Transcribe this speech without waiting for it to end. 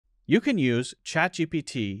You can use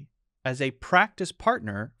ChatGPT as a practice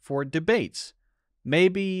partner for debates.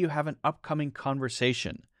 Maybe you have an upcoming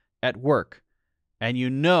conversation at work, and you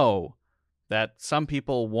know that some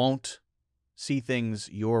people won't see things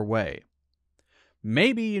your way.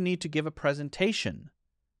 Maybe you need to give a presentation.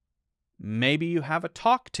 Maybe you have a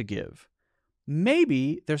talk to give.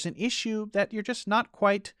 Maybe there's an issue that you're just not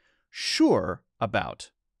quite sure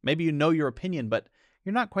about. Maybe you know your opinion, but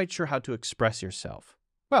you're not quite sure how to express yourself.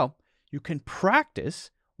 Well, you can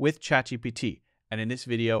practice with ChatGPT. And in this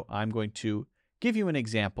video, I'm going to give you an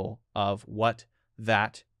example of what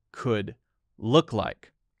that could look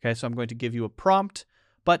like. Okay, so I'm going to give you a prompt,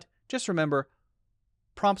 but just remember,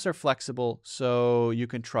 prompts are flexible, so you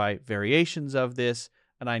can try variations of this,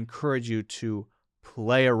 and I encourage you to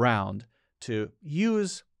play around to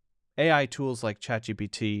use AI tools like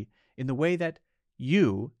ChatGPT in the way that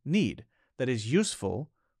you need, that is useful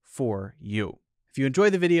for you. If you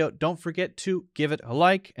enjoyed the video, don't forget to give it a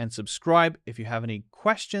like and subscribe. If you have any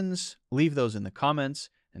questions, leave those in the comments.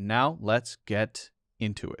 And now let's get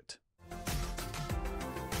into it.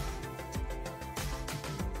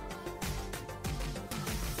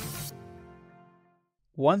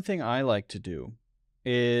 One thing I like to do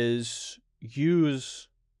is use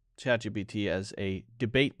ChatGPT as a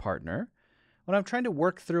debate partner when I'm trying to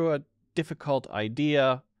work through a difficult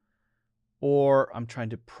idea, or I'm trying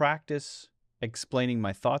to practice explaining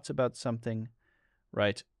my thoughts about something,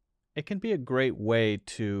 right? It can be a great way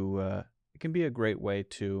to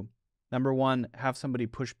number one, have somebody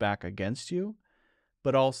push back against you,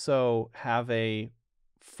 but also have a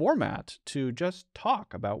format to just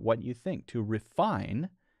talk about what you think, to refine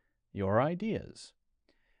your ideas.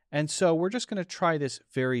 And so we're just going to try this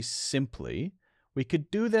very simply. We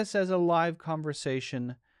could do this as a live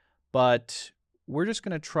conversation, but we're just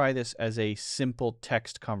going to try this as a simple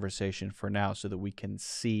text conversation for now so that we can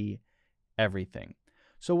see everything.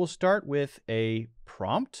 So we'll start with a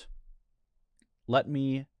prompt. Let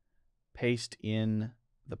me paste in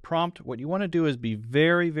the prompt. What you want to do is be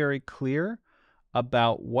very, very clear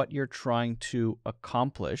about what you're trying to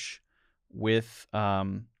accomplish with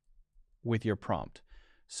your prompt.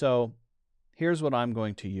 So here's what I'm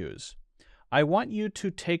going to use. I want you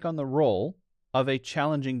to take on the role of a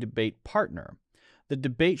challenging debate partner. The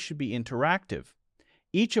debate should be interactive.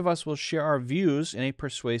 Each of us will share our views in a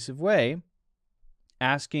persuasive way,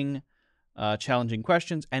 asking challenging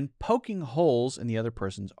questions and poking holes in the other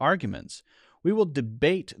person's arguments. We will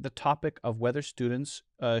debate the topic of whether students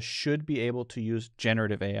should be able to use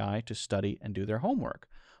generative AI to study and do their homework.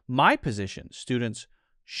 My position, students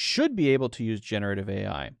should be able to use generative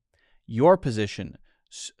AI. Your position,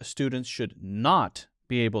 students should not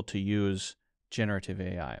be able to use generative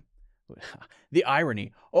AI. The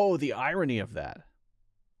irony. Oh, the irony of that.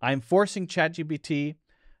 I'm forcing ChatGPT.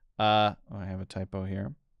 I have a typo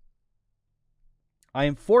here. I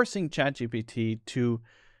am forcing ChatGPT to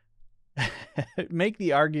make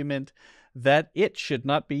the argument that it should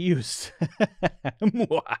not be used.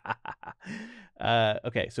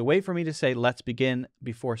 Okay, so wait for me to say, let's begin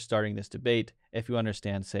before starting this debate. If you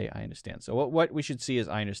understand, say, I understand. So what we should see is,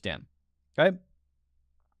 I understand. Okay?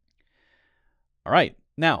 All right.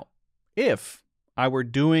 Now, if I were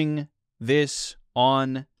doing this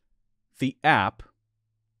on the app,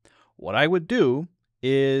 what I would do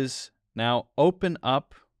is now open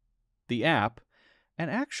up the app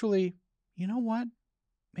and actually, you know what?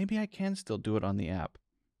 Maybe I can still do it on the app.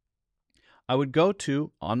 I would go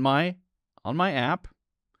to, on my app,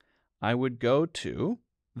 I would go to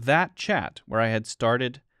that chat where I had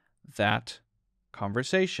started that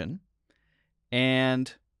conversation,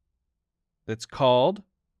 and it's called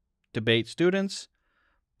Debate Students,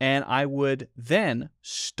 and I would then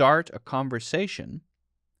start a conversation,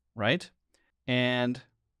 right, and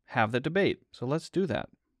have the debate. So let's do that.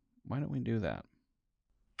 Why don't we do that?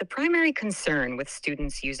 The primary concern with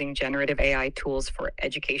students using generative AI tools for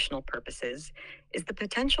educational purposes is the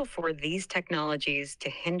potential for these technologies to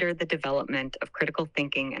hinder the development of critical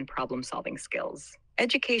thinking and problem-solving skills.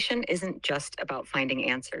 Education isn't just about finding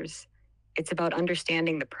answers. It's about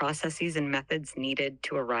understanding the processes and methods needed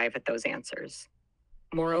to arrive at those answers.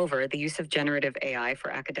 Moreover, the use of generative AI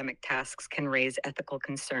for academic tasks can raise ethical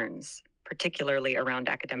concerns, particularly around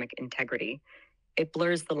academic integrity. It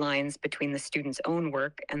blurs the lines between the student's own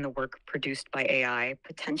work and the work produced by AI,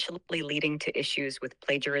 potentially leading to issues with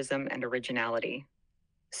plagiarism and originality.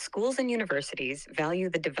 Schools and universities value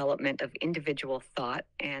the development of individual thought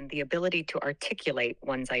and the ability to articulate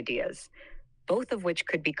one's ideas, both of which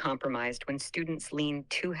could be compromised when students lean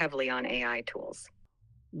too heavily on AI tools.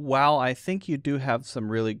 While I think you do have some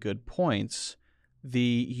really good points,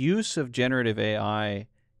 the use of generative AI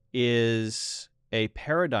is a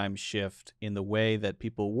paradigm shift in the way that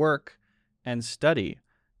people work and study.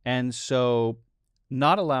 And so,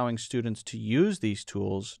 not allowing students to use these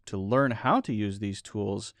tools, to learn how to use these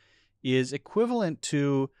tools, is equivalent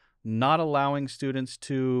to not allowing students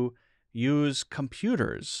to use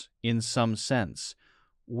computers in some sense.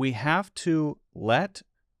 We have to let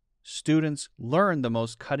students learn the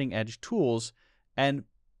most cutting edge tools. And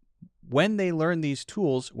when they learn these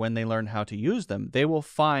tools, when they learn how to use them, they will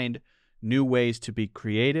find new ways to be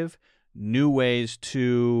creative, new ways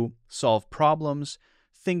to solve problems,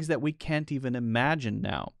 things that we can't even imagine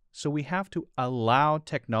now. So we have to allow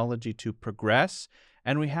technology to progress,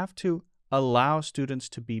 and we have to allow students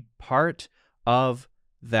to be part of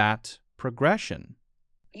that progression.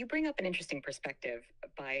 You bring up an interesting perspective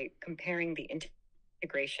by comparing the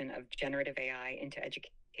integration of generative AI into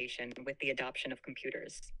education with the adoption of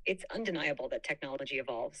computers. It's undeniable that technology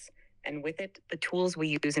evolves, and with it, the tools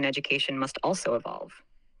we use in education must also evolve.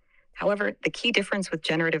 However, the key difference with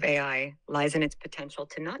generative AI lies in its potential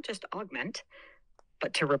to not just augment,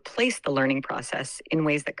 but to replace the learning process in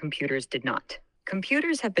ways that computers did not.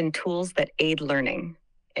 Computers have been tools that aid learning,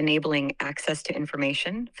 enabling access to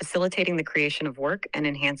information, facilitating the creation of work, and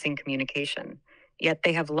enhancing communication. Yet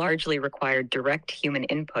they have largely required direct human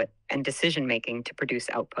input and decision making to produce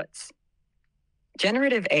outputs.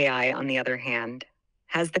 Generative AI, on the other hand,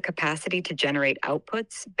 has the capacity to generate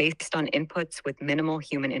outputs based on inputs with minimal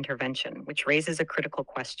human intervention, which raises a critical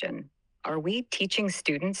question. Are we teaching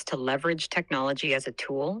students to leverage technology as a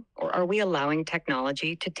tool, or are we allowing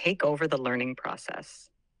technology to take over the learning process?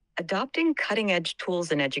 Adopting cutting-edge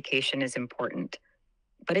tools in education is important,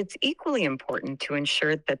 but it's equally important to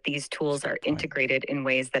ensure that these tools are integrated in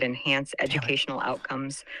ways that enhance educational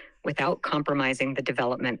outcomes without compromising the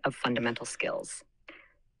development of fundamental skills.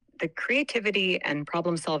 The creativity and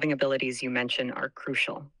problem-solving abilities you mention are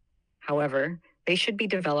crucial. However, they should be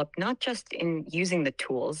developed not just in using the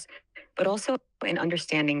tools, but also in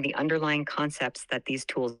understanding the underlying concepts that these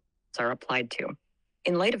tools are applied to.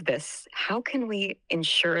 In light of this, how can we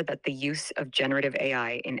ensure that the use of generative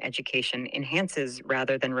AI in education enhances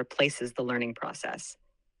rather than replaces the learning process?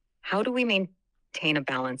 How do we maintain a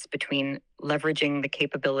balance between leveraging the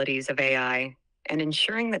capabilities of AI and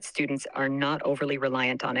ensuring that students are not overly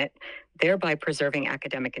reliant on it, thereby preserving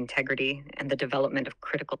academic integrity and the development of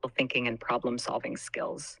critical thinking and problem-solving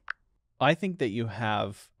skills? I think that you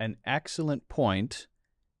have an excellent point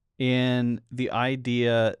in the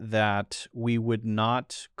idea that we would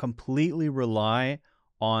not completely rely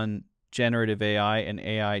on generative AI and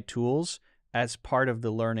AI tools as part of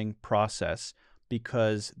the learning process,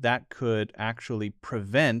 because that could actually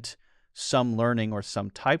prevent some learning or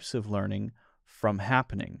some types of learning from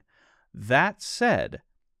happening. That said,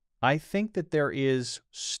 I think that there is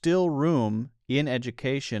still room in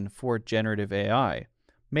education for generative AI.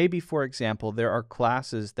 Maybe, for example, there are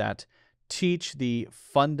classes that teach the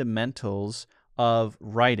fundamentals of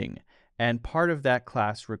writing, and part of that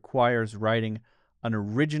class requires writing an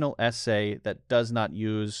original essay that does not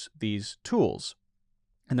use these tools.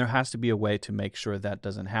 And there has to be a way to make sure that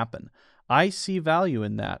doesn't happen. I see value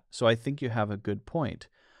in that, so I think you have a good point.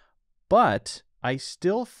 But I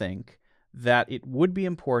still think that it would be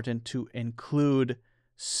important to include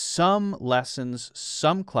some lessons,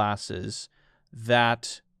 some classes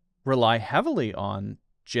that rely heavily on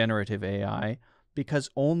generative AI, because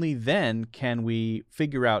only then can we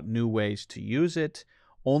figure out new ways to use it.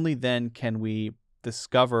 Only then can we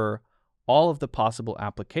discover all of the possible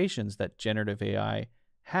applications that generative AI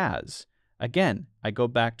has. Again, I go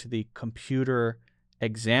back to the computer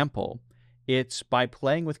example. It's by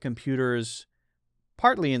playing with computers,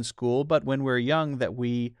 partly in school, but when we're young, that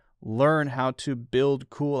we learn how to build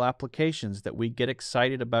cool applications, that we get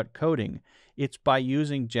excited about coding. It's by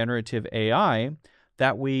using generative AI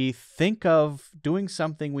that we think of doing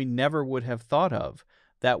something we never would have thought of,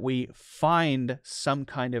 that we find some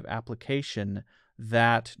kind of application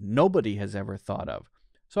that nobody has ever thought of.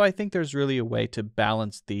 So I think there's really a way to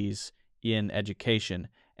balance these in education,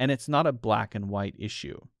 and it's not a black and white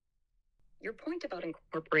issue. Your point about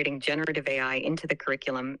incorporating generative AI into the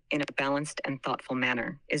curriculum in a balanced and thoughtful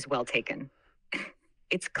manner is well taken.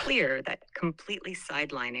 It's clear that completely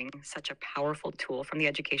sidelining such a powerful tool from the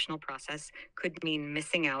educational process could mean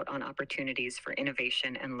missing out on opportunities for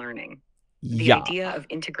innovation and learning. The Yeah. idea of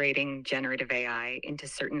integrating generative AI into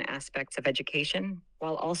certain aspects of education,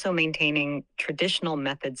 while also maintaining traditional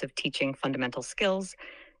methods of teaching fundamental skills,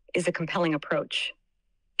 is a compelling approach.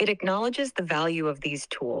 It acknowledges the value of these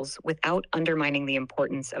tools without undermining the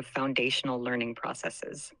importance of foundational learning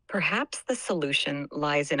processes. Perhaps the solution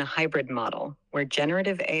lies in a hybrid model where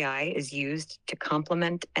generative AI is used to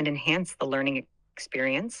complement and enhance the learning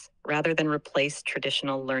experience rather than replace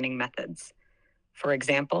traditional learning methods. For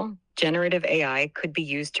example, generative AI could be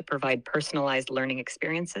used to provide personalized learning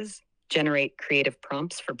experiences, generate creative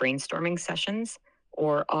prompts for brainstorming sessions,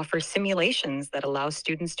 or offer simulations that allow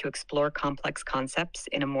students to explore complex concepts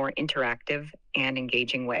in a more interactive and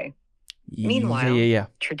engaging way. Meanwhile, Yeah.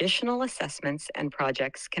 traditional assessments and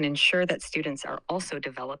projects can ensure that students are also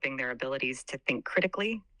developing their abilities to think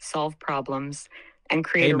critically, solve problems, and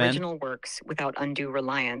create Amen. original works without undue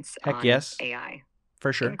reliance Heck on yes. AI.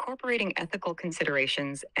 For sure. Incorporating ethical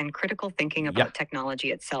considerations and critical thinking Yeah. about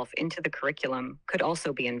technology itself into the curriculum could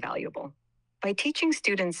also be invaluable. By teaching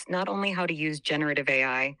students not only how to use generative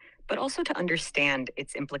AI, but also to understand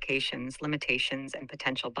its implications, limitations, and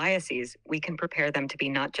potential biases, we can prepare them to be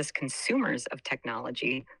not just consumers of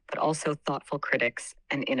technology, but also thoughtful critics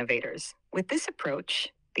and innovators. With this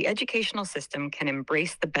approach, the educational system can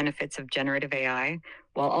embrace the benefits of generative AI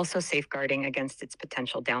while also safeguarding against its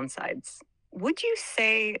potential downsides. Would you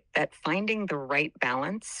say that finding the right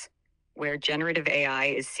balance, where generative AI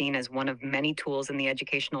is seen as one of many tools in the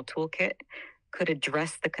educational toolkit, could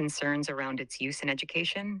address the concerns around its use in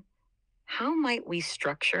education? How might we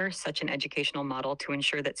structure such an educational model to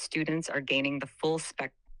ensure that students are gaining the full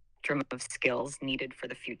spectrum of skills needed for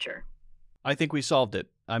the future? I think we solved it.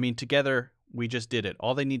 I mean, together, we just did it.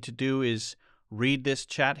 All they need to do is read this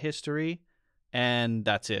chat history, and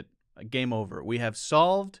that's it. Game over. We have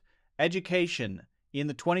solved education in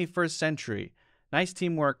the 21st century. Nice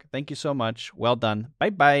teamwork. Thank you so much. Well done.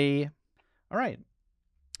 Bye-bye. All right.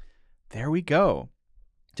 There we go.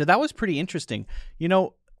 So that was pretty interesting. You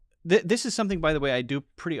know, this is something, by the way, I do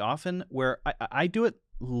pretty often where I do it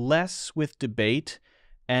less with debate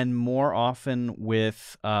and more often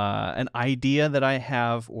with an idea that I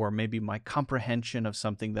have or maybe my comprehension of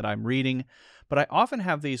something that I'm reading. But I often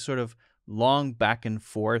have these sort of long back and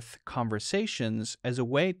forth conversations as a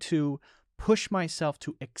way to push myself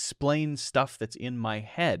to explain stuff that's in my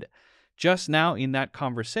head. Just now in that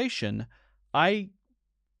conversation, I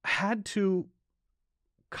had to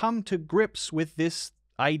come to grips with this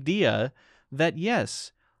idea that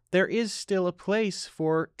yes, there is still a place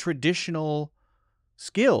for traditional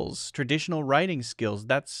skills, traditional writing skills.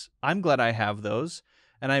 I'm glad I have those,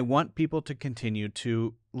 and I want people to continue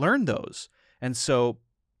to learn those. And so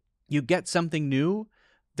you get something new,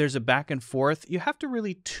 there's a back and forth. You have to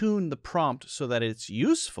really tune the prompt so that it's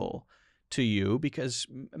useful to you, because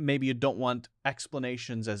maybe you don't want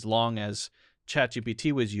explanations as long as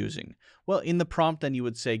ChatGPT was using. Well, in the prompt, then you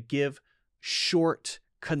would say, give short,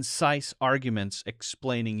 concise arguments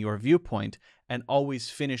explaining your viewpoint, and always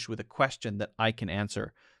finish with a question that I can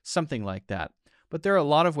answer, something like that. But there are a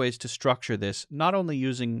lot of ways to structure this, not only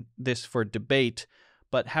using this for debate,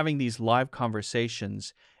 but having these live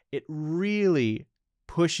conversations. It really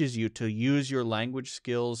pushes you to use your language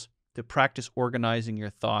skills, to practice organizing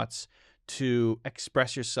your thoughts, to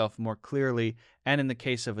express yourself more clearly, and in the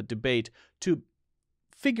case of a debate, to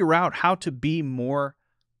figure out how to be more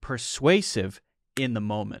persuasive in the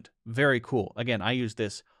moment. Very cool. Again, I use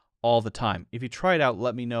this all the time. If you try it out,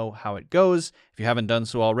 let me know how it goes. If you haven't done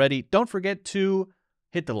so already, don't forget to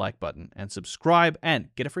hit the like button and subscribe and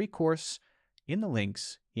get a free course in the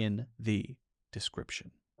links in the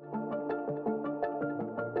description.